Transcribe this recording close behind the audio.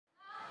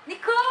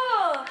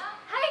Nicole!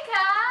 Hi,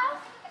 Kath!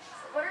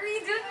 What are you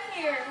doing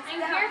here? I'm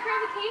here for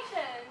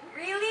vacation.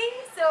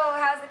 Really? So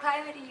how's the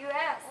climate in the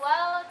US?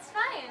 Well, it's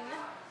fine.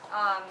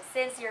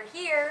 Since you're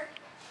here,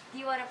 do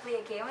you want to play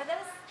a game with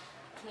us?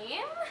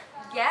 Game?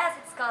 Yes,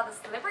 it's called the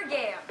slipper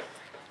game.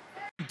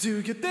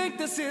 Do you think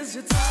this is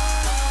your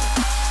time?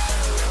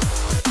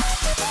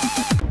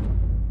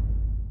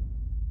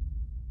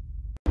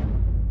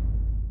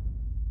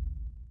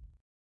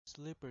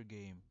 Slipper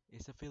game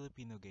is a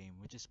Filipino game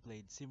which is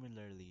played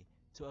similarly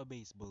to a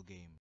baseball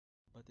game,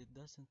 but it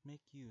doesn't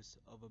make use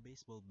of a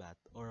baseball bat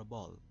or a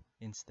ball.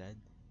 Instead,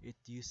 it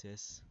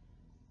uses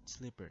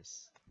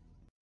slippers.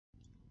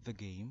 The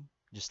game,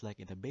 just like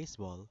in a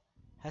baseball,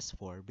 has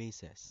 4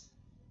 bases.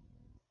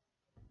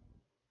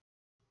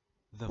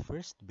 The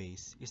first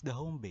base is the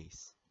home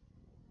base.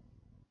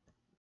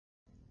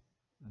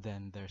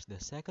 Then there's the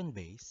second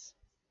base,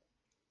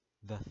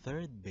 the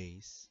third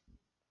base,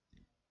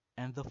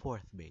 and the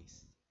fourth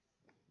base.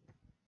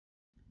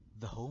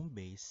 The home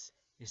base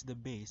is the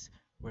base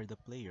where the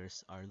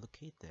players are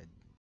located.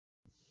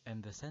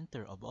 And the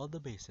center of all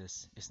the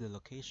bases is the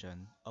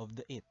location of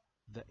the it.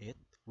 The it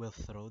will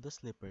throw the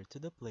slipper to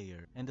the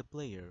player and the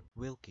player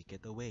will kick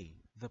it away.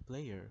 The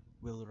player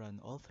will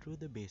run all through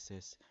the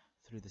bases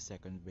through the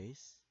second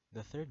base,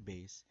 the third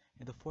base,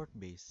 and the fourth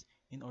base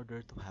in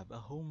order to have a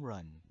home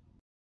run,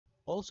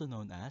 also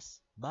known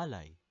as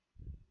balay.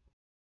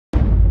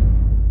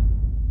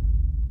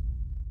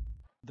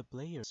 The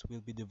players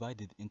will be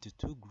divided into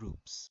 2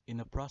 groups in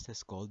a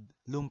process called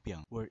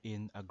lumpiang,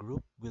 wherein a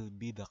group will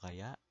be the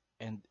kaya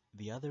and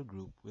the other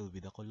group will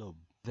be the kulob.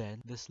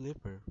 Then the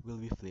slipper will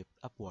be flipped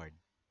upward.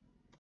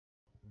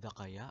 The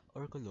kaya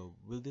or kulob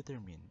will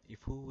determine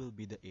if who will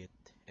be the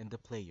it and the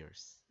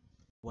players.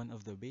 One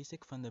of the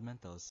basic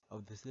fundamentals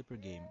of the slipper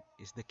game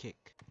is the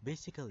kick.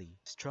 Basically,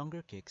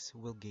 stronger kicks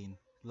will gain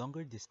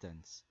longer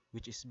distance,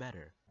 which is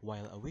better,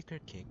 while a weaker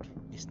kick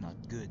is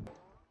not good,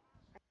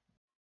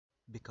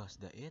 because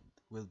the it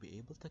will be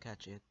able to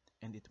catch it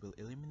and it will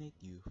eliminate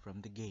you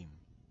from the game.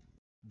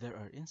 There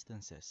are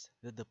instances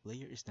that the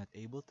player is not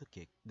able to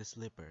kick the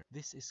slipper.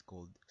 This is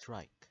called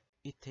strike.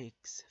 It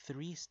takes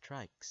 3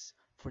 strikes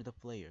for the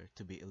player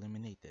to be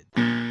eliminated.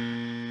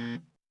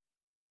 And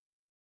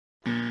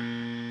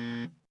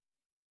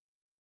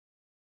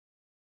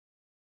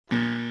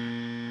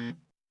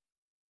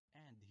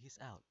he's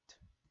out.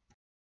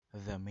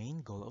 The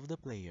main goal of the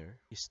player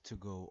is to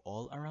go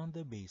all around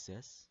the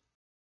bases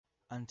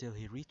until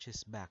he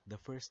reaches back the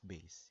first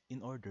base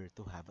in order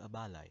to have a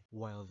balay,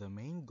 while the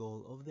main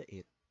goal of the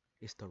it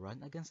is to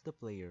run against the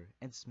player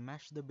and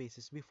smash the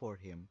bases before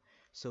him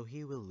so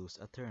he will lose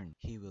a turn.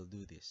 He will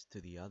do this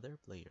to the other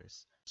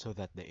players so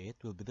that the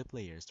it will be the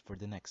players for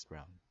the next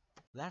round.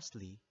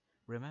 Lastly,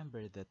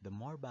 remember that the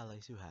more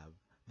balays you have,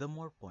 the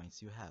more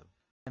points you have,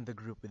 and the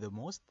group with the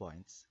most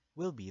points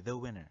will be the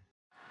winner.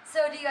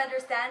 So do you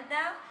understand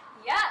now?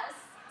 Yes!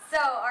 So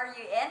are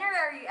you in or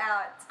are you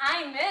out?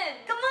 I'm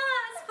in! Come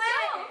on, let's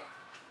play! Go!